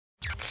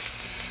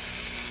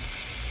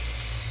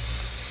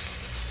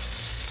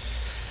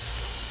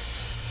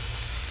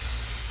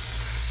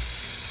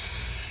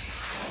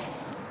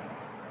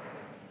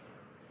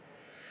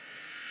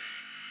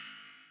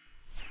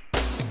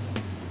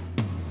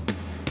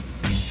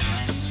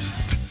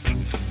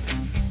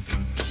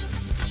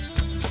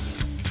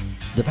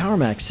The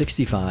Powermax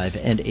 65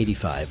 and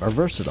 85 are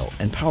versatile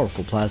and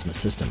powerful plasma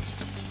systems.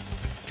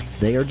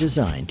 They are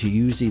designed to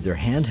use either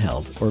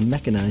handheld or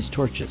mechanized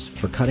torches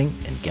for cutting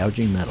and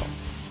gouging metal.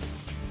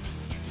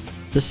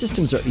 The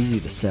systems are easy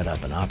to set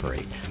up and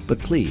operate, but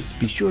please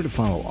be sure to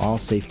follow all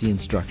safety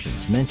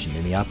instructions mentioned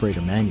in the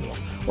operator manual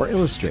or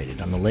illustrated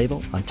on the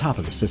label on top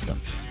of the system.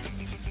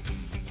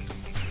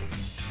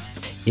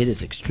 It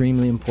is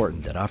extremely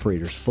important that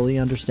operators fully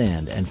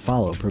understand and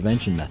follow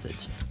prevention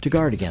methods to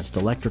guard against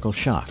electrical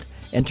shock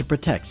and to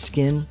protect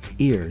skin,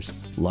 ears,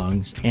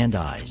 lungs, and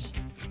eyes.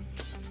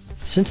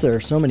 Since there are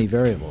so many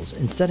variables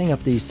in setting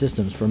up these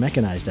systems for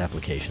mechanized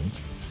applications,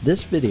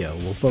 this video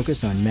will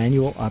focus on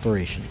manual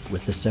operation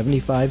with the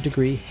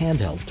 75-degree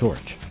handheld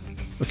torch.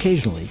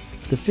 Occasionally,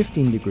 the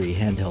 15-degree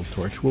handheld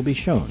torch will be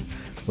shown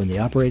when the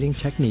operating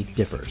technique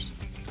differs.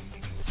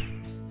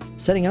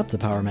 Setting up the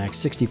Powermax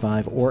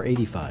 65 or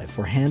 85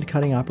 for hand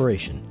cutting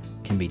operation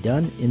can be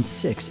done in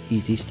 6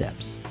 easy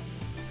steps.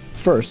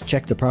 First,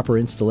 check the proper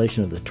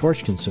installation of the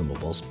torch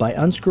consumables by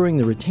unscrewing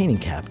the retaining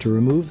cap to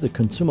remove the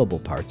consumable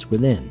parts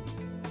within.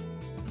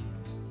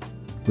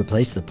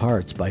 Replace the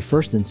parts by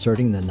first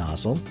inserting the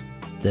nozzle,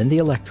 then the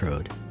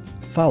electrode,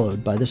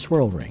 followed by the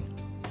swirl ring.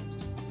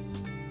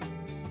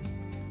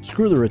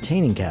 Screw the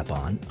retaining cap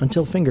on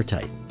until finger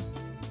tight.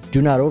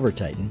 Do not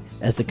over-tighten,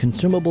 as the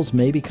consumables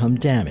may become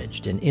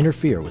damaged and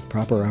interfere with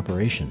proper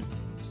operation.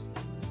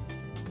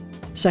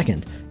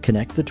 Second,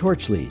 connect the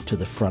torch lead to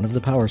the front of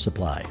the power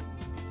supply.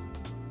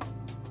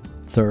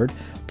 Third,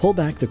 pull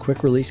back the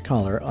quick release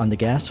collar on the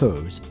gas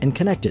hose and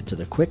connect it to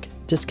the quick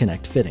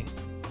disconnect fitting.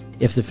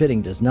 If the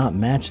fitting does not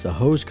match the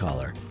hose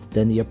collar,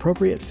 then the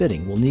appropriate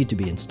fitting will need to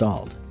be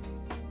installed.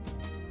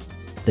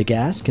 The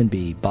gas can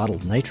be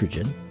bottled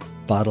nitrogen,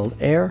 bottled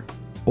air,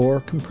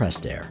 or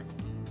compressed air.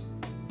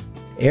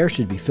 Air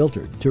should be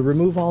filtered to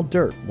remove all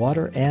dirt,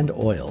 water, and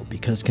oil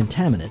because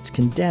contaminants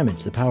can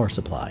damage the power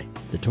supply,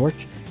 the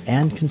torch,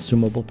 and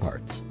consumable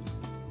parts.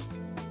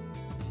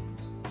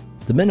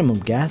 The minimum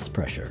gas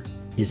pressure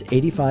is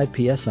 85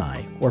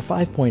 psi or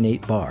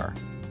 5.8 bar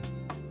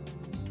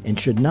and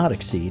should not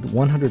exceed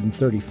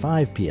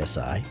 135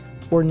 psi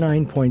or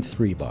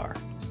 9.3 bar.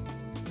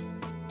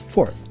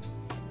 Fourth,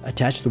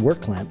 attach the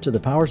work clamp to the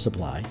power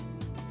supply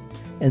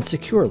and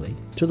securely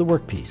to the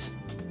workpiece.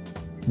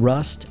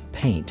 Rust,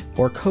 paint,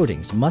 or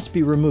coatings must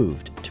be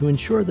removed to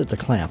ensure that the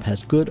clamp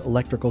has good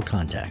electrical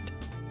contact.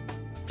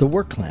 The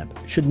work clamp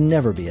should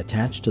never be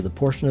attached to the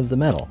portion of the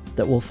metal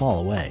that will fall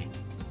away.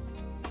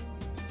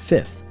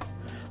 Fifth,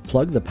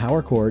 plug the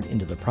power cord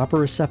into the proper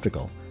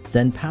receptacle,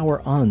 then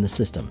power on the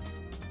system.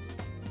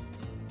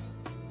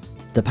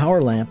 The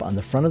power lamp on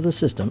the front of the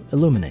system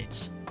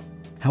illuminates.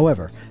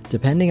 However,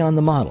 depending on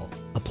the model,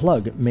 a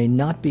plug may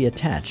not be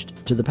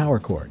attached to the power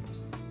cord.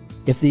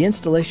 If the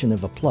installation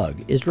of a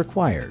plug is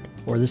required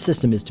or the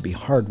system is to be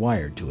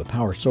hardwired to a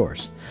power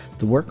source,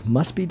 the work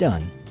must be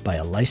done by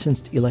a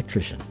licensed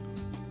electrician.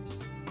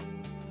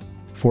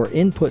 For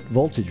input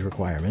voltage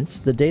requirements,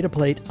 the data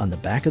plate on the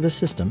back of the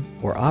system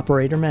or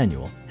operator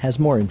manual has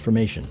more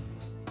information.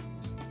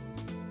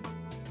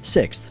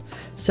 Sixth,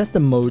 set the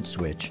mode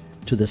switch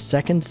to the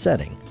second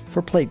setting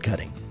for plate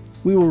cutting.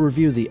 We will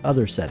review the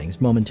other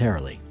settings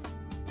momentarily.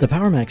 The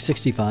Powermax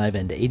 65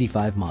 and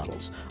 85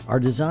 models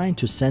are designed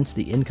to sense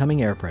the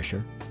incoming air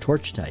pressure,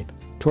 torch type,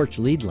 torch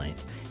lead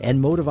length,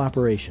 and mode of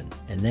operation,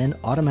 and then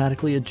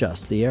automatically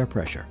adjust the air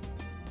pressure.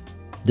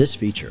 This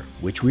feature,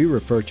 which we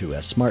refer to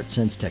as Smart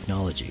Sense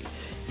technology,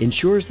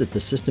 ensures that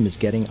the system is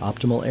getting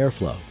optimal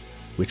airflow,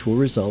 which will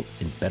result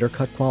in better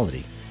cut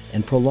quality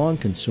and prolong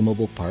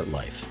consumable part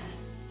life.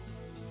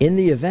 In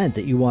the event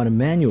that you want to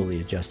manually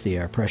adjust the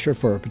air pressure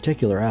for a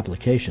particular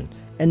application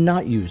and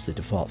not use the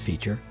default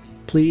feature,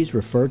 please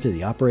refer to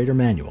the operator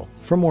manual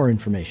for more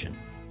information.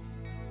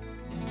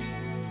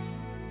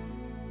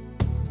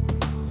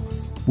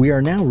 We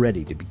are now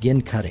ready to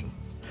begin cutting.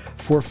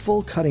 For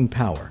full cutting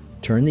power,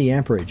 turn the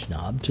amperage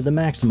knob to the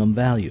maximum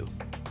value.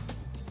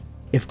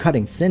 If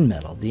cutting thin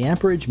metal, the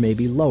amperage may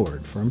be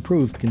lowered for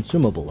improved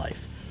consumable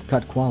life,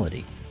 cut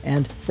quality,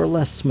 and for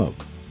less smoke.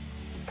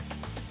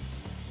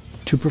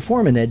 To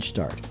perform an edge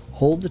start,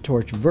 hold the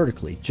torch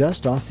vertically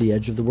just off the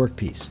edge of the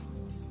workpiece.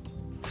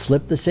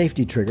 Flip the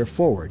safety trigger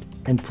forward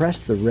and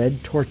press the red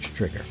torch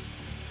trigger.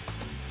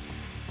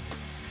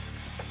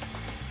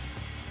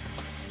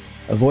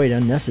 Avoid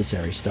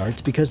unnecessary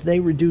starts because they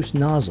reduce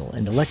nozzle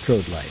and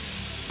electrode life.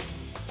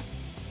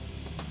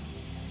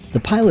 The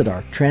pilot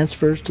arc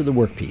transfers to the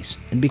workpiece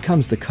and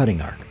becomes the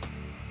cutting arc.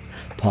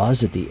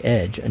 Pause at the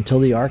edge until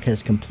the arc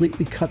has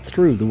completely cut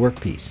through the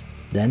workpiece,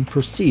 then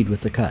proceed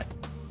with the cut.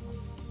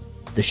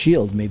 The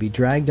shield may be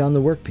dragged on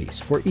the workpiece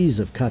for ease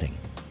of cutting.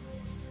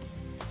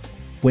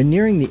 When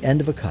nearing the end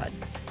of a cut,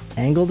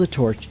 angle the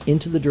torch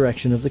into the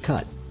direction of the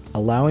cut,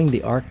 allowing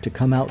the arc to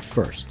come out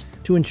first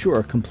to ensure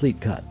a complete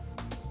cut.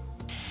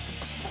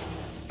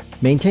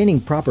 Maintaining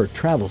proper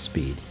travel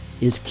speed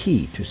is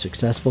key to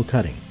successful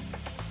cutting.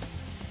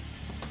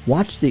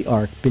 Watch the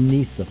arc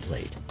beneath the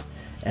plate,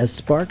 as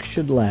sparks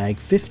should lag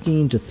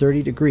 15 to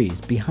 30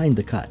 degrees behind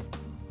the cut.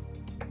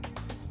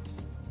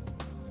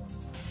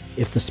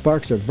 If the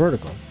sparks are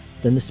vertical,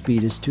 then the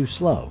speed is too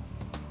slow.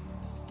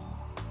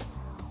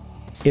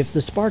 If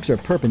the sparks are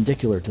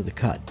perpendicular to the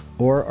cut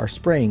or are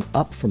spraying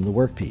up from the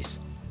workpiece,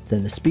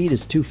 then the speed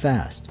is too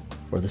fast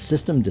or the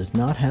system does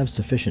not have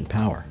sufficient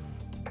power.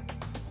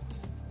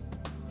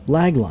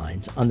 Lag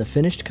lines on the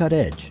finished cut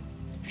edge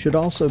should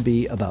also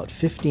be about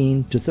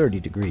 15 to 30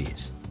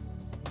 degrees.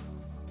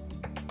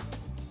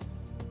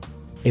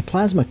 A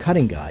plasma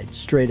cutting guide,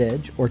 straight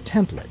edge, or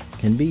template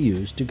can be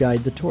used to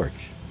guide the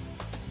torch.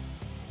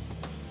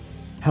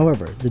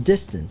 However, the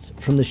distance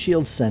from the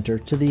shield center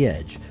to the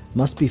edge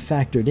must be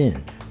factored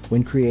in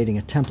when creating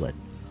a template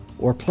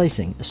or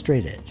placing a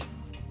straight edge.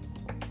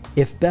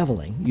 If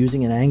beveling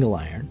using an angle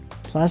iron,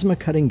 plasma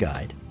cutting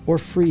guide, or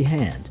free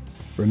hand,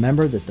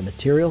 remember that the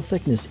material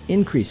thickness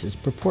increases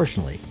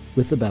proportionally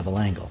with the bevel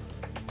angle.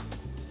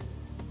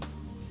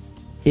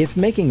 If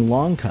making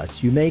long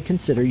cuts, you may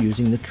consider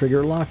using the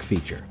trigger lock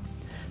feature.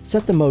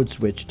 Set the mode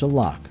switch to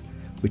lock,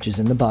 which is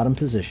in the bottom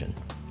position.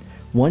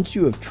 Once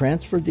you have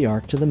transferred the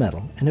arc to the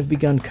metal and have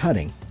begun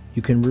cutting,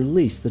 you can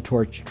release the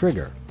torch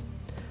trigger.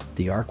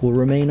 The arc will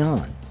remain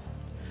on.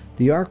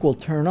 The arc will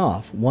turn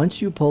off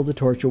once you pull the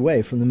torch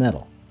away from the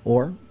metal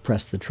or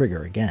press the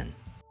trigger again.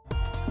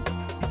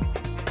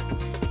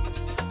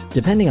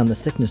 Depending on the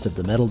thickness of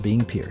the metal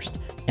being pierced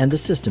and the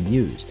system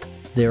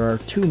used, there are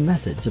two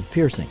methods of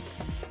piercing.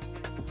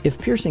 If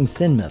piercing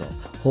thin metal,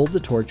 hold the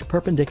torch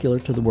perpendicular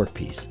to the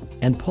workpiece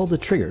and pull the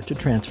trigger to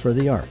transfer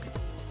the arc.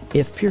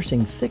 If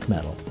piercing thick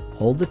metal,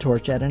 hold the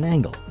torch at an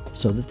angle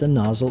so that the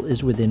nozzle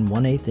is within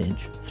 1/8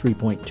 inch,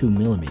 3.2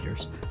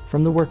 millimeters,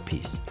 from the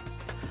workpiece.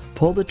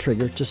 Pull the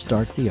trigger to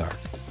start the arc.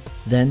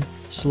 Then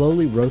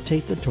slowly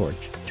rotate the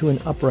torch to an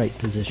upright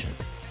position.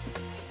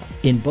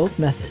 In both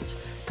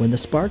methods, when the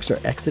sparks are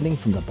exiting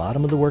from the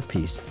bottom of the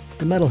workpiece,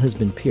 the metal has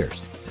been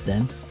pierced.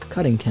 Then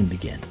cutting can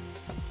begin.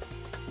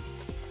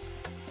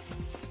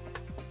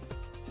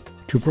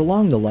 To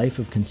prolong the life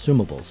of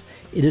consumables,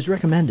 it is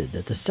recommended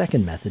that the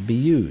second method be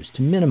used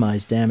to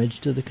minimize damage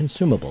to the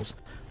consumables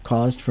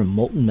caused from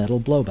molten metal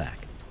blowback.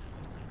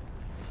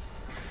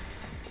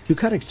 To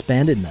cut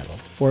expanded metal,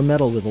 or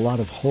metal with a lot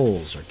of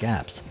holes or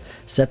gaps,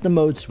 set the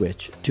mode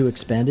switch to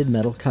expanded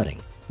metal cutting,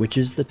 which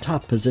is the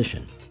top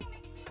position.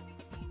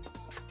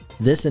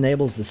 This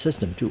enables the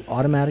system to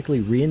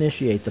automatically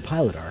reinitiate the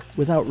pilot arc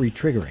without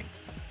re-triggering.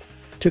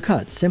 To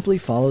cut, simply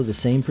follow the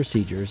same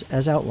procedures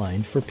as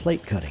outlined for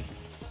plate cutting.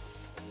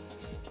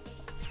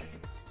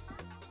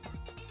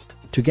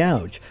 To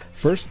gouge,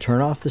 first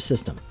turn off the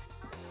system.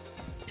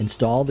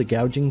 Install the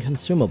gouging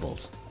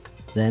consumables,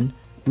 then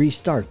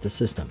restart the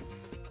system.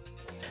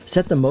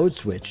 Set the mode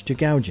switch to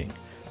gouging,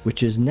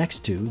 which is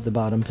next to the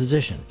bottom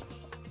position.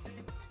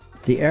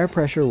 The air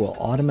pressure will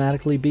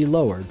automatically be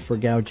lowered for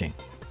gouging.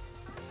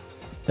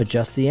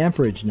 Adjust the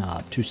amperage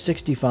knob to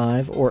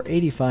 65 or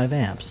 85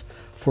 amps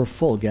for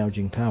full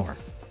gouging power.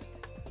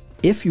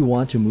 If you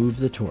want to move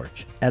the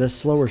torch at a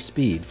slower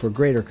speed for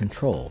greater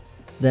control,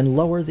 then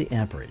lower the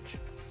amperage.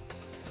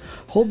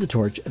 Hold the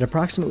torch at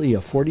approximately a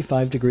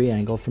 45-degree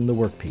angle from the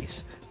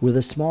workpiece, with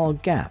a small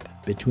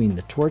gap between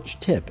the torch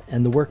tip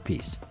and the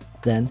workpiece.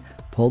 Then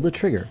pull the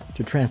trigger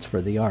to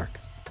transfer the arc.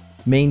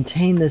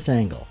 Maintain this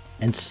angle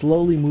and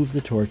slowly move the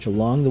torch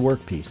along the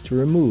workpiece to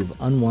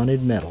remove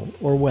unwanted metal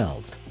or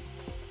weld.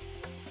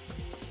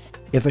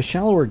 If a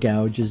shallower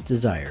gouge is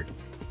desired,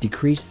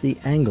 decrease the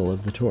angle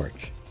of the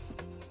torch.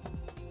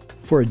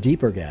 For a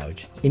deeper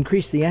gouge,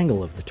 increase the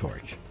angle of the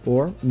torch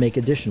or make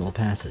additional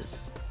passes.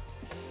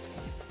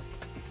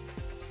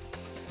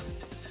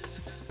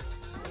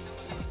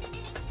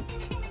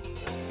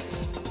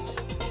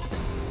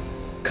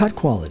 Cut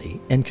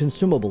quality and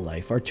consumable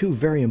life are two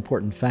very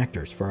important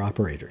factors for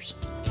operators.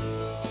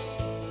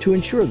 To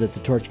ensure that the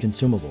torch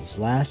consumables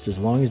last as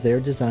long as they are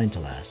designed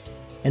to last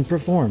and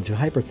perform to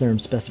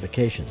Hypertherm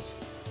specifications,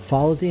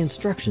 follow the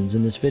instructions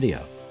in this video.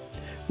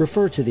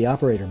 Refer to the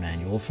operator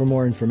manual for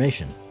more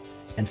information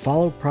and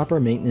follow proper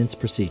maintenance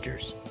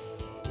procedures.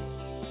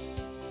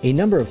 A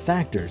number of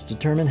factors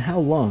determine how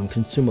long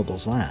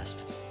consumables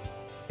last.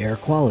 Air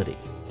quality,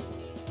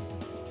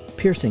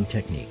 piercing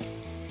technique,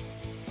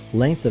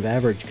 length of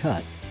average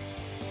cut,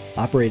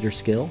 operator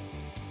skill,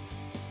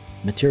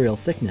 material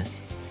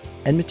thickness,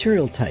 and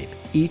material type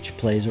each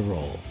plays a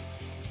role.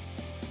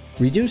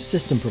 Reduced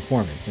system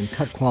performance and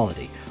cut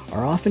quality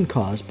are often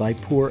caused by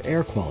poor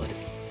air quality,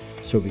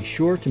 so be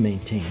sure to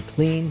maintain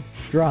clean,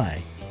 dry,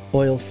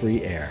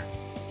 oil-free air.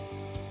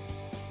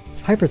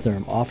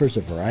 Hypertherm offers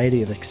a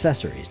variety of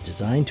accessories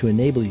designed to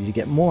enable you to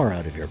get more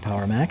out of your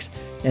Powermax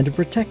and to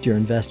protect your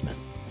investment.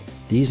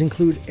 These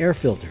include air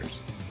filters,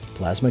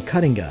 plasma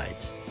cutting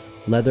guides,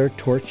 leather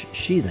torch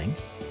sheathing,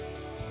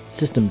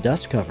 system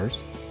dust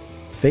covers,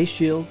 face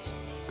shields,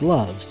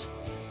 gloves,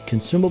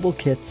 consumable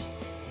kits,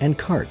 and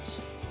carts.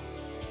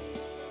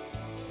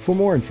 For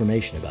more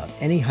information about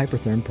any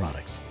Hypertherm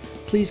products,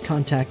 please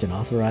contact an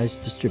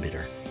authorized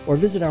distributor or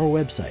visit our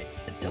website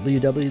at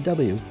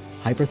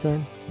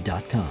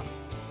www.hypertherm.com.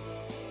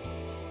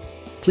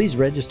 Please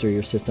register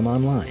your system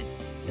online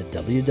at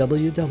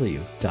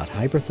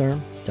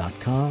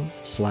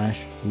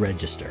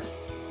www.hypertherm.com/register.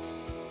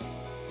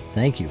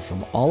 Thank you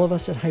from all of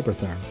us at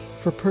Hypertherm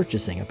for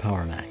purchasing a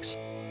Powermax.